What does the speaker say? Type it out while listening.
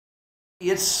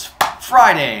It's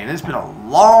Friday, and it's been a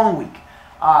long week.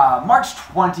 March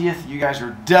 20th, you guys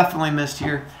are definitely missed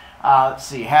here. Let's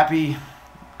see, happy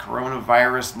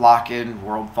coronavirus lock-in,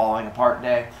 world falling apart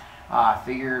day.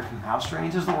 Figure, how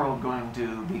strange is the world going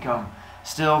to become?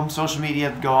 Still, social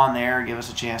media, go on there, give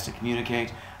us a chance to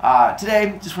communicate.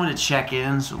 Today, just wanted to check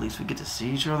in, so at least we get to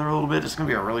see each other a little bit. It's going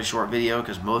to be a really short video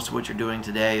because most of what you're doing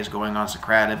today is going on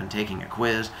Socrative and taking a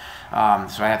quiz. So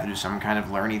I have to do some kind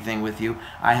of learning thing with you.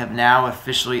 I have now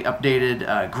officially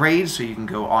updated grades, so you can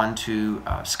go on to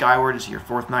Skyward. It's your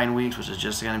fourth 9 weeks, which is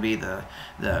just going to be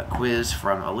the quiz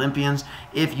from Olympians.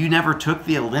 If you never took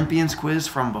the Olympians quiz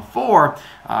from before,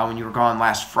 when you were gone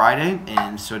last Friday,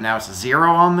 and so now it's a 0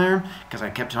 on there, because I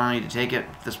kept telling you to take it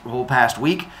this whole past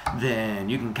week, then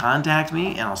you can contact me,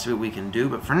 and I'll see what we can do.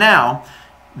 But for now,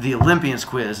 the Olympians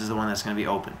quiz is the one that's going to be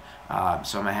open. So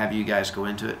I'm going to have you guys go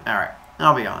into it. All right.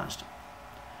 I'll be honest.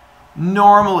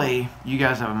 Normally, you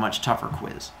guys have a much tougher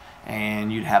quiz,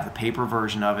 and you'd have the paper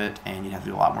version of it, and you'd have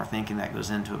to do a lot more thinking that goes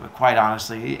into it. But quite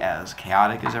honestly, as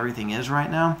chaotic as everything is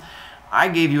right now, I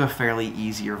gave you a fairly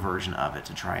easier version of it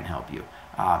to try and help you.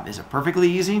 Is it perfectly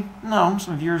easy? No.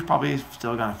 Some of you are probably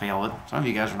still going to fail it. Some of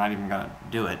you guys are not even going to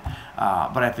do it.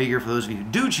 But I figure for those of you who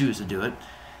do choose to do it,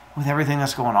 with everything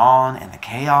that's going on and the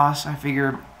chaos, I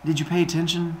figure, did you pay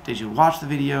attention? Did you watch the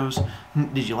videos?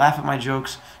 Did you laugh at my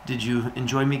jokes? Did you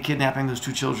enjoy me kidnapping those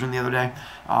 2 children the other day?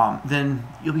 Then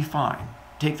you'll be fine.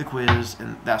 Take the quiz,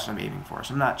 and that's what I'm aiming for.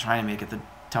 So I'm not trying to make it the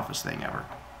toughest thing ever.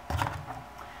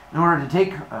 In order to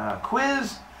take a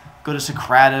quiz, go to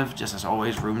Socrative. Just as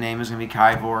always, room name is going to be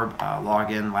Kyvorb.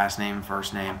 Log in, last name,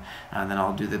 first name, and then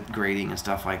I'll do the grading and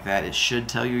stuff like that. It should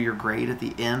tell you your grade at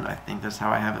the end. I think that's how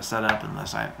I have it set up,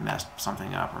 unless I messed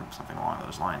something up or something along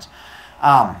those lines.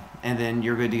 And then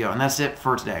you're good to go. And that's it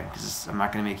for today, because I'm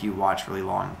not going to make you watch really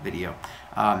long video.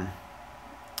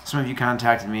 Some of you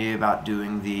contacted me about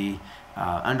doing the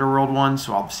Underworld one,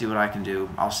 so I'll see what I can do.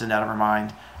 I'll send out a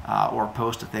remind. Or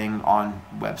post a thing on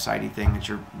website-y thing that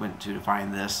you went to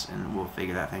find this, and we'll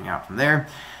figure that thing out from there.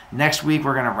 Next week,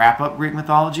 we're going to wrap up Greek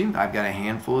mythology. I've got a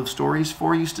handful of stories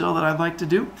for you still that I'd like to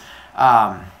do,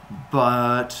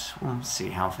 but we'll see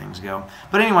how things go.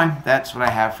 But anyway, that's what I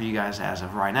have for you guys as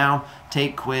of right now.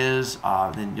 Take quiz,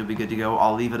 then you'll be good to go.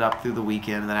 I'll leave it up through the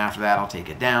weekend, and then after that, I'll take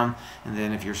it down. And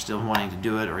then if you're still wanting to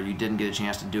do it, or you didn't get a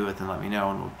chance to do it, then let me know,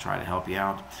 and we'll try to help you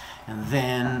out. And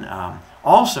then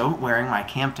also wearing my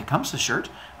Camp Tecumseh shirt,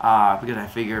 because I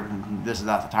figure this is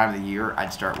not the time of the year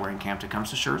I'd start wearing Camp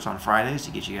Tecumseh shirts on Fridays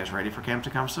to get you guys ready for Camp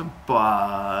Tecumseh.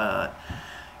 But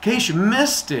in case you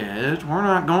missed it, we're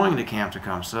not going to Camp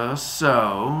Tecumseh,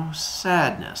 so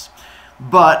sadness.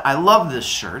 But I love this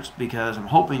shirt because I'm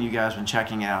hoping you guys have been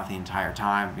checking it out the entire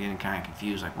time, being kind of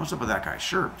confused, like, what's up with that guy's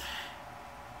shirt?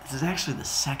 This is actually the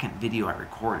second video I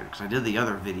recorded, because I did the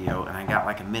other video and I got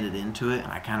like a minute into it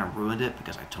and I kind of ruined it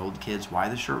because I told kids why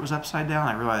the shirt was upside down.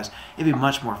 I realized it'd be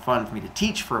much more fun for me to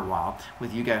teach for a while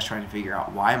with you guys trying to figure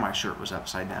out why my shirt was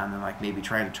upside down than like maybe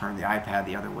trying to turn the iPad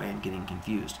the other way and getting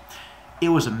confused. It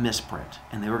was a misprint,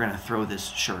 and they were going to throw this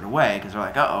shirt away because they're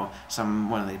like, uh-oh,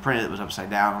 when they printed it was upside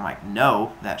down. I'm like,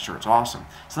 no, that shirt's awesome.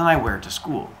 So then I wear it to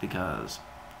school because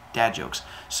dad jokes.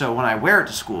 So when I wear it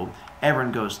to school,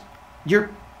 everyone goes, your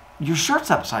shirt's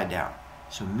upside down.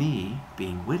 So me,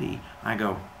 being witty, I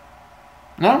go,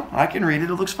 no, I can read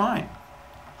it. It looks fine.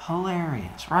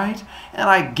 Hilarious, right? And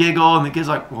I giggle, and the kid's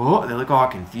like, whoa. They look all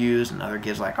confused, and other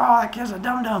kids like, oh, that kid's a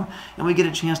dum-dum. And we get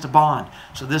a chance to bond.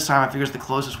 So this time I figured the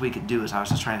closest we could do is I was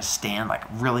just trying to stand like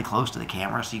really close to the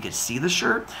camera so you could see the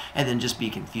shirt and then just be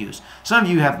confused. Some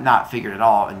of you have not figured it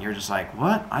all, and you're just like,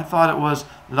 what? I thought it was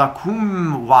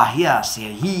Lakum Wahia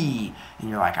Sehi. And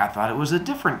you're like, I thought it was a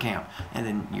different camp. And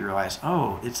then you realize,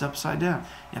 oh, it's upside down.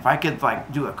 If I could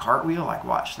like do a cartwheel, like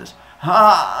watch this.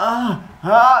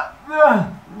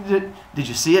 Did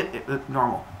you see it?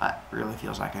 Normal. It really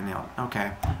feels like I nailed it.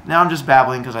 Okay. Now I'm just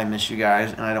babbling because I miss you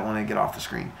guys and I don't want to get off the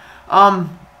screen.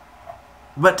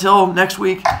 But till next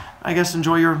week, I guess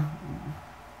enjoy your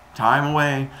time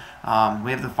away.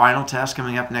 We have the final test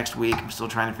coming up next week. I'm still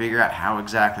trying to figure out how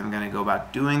exactly I'm going to go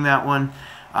about doing that one.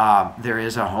 There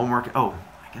is a homework. Oh,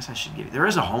 I guess I should give you. There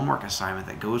is a homework assignment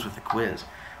that goes with the quiz,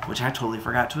 which I totally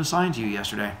forgot to assign to you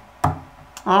yesterday.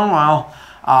 Oh well.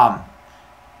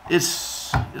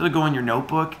 It'll go in your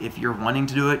notebook. If you're wanting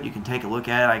to do it, you can take a look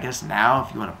at it, I guess, now.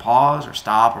 If you want to pause or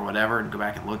stop or whatever and go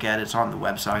back and look at it, it's on the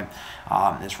website.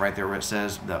 It's right there where it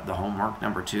says the homework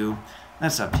number 2.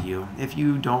 That's up to you. If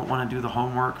you don't want to do the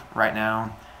homework right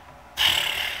now,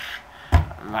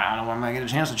 I don't know when I get a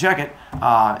chance to check it.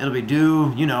 It'll be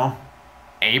due, you know,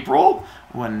 April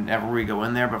whenever we go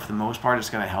in there, but for the most part, it's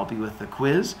going to help you with the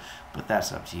quiz. But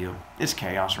that's up to you. It's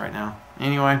chaos right now.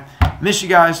 Anyway, miss you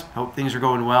guys. Hope things are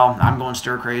going well. I'm going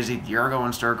stir crazy. You're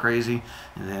going stir crazy.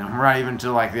 And then we're not even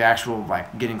to like the actual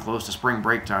like getting close to spring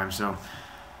break time. So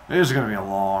it is going to be a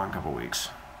long couple weeks.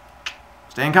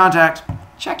 Stay in contact.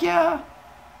 Check ya.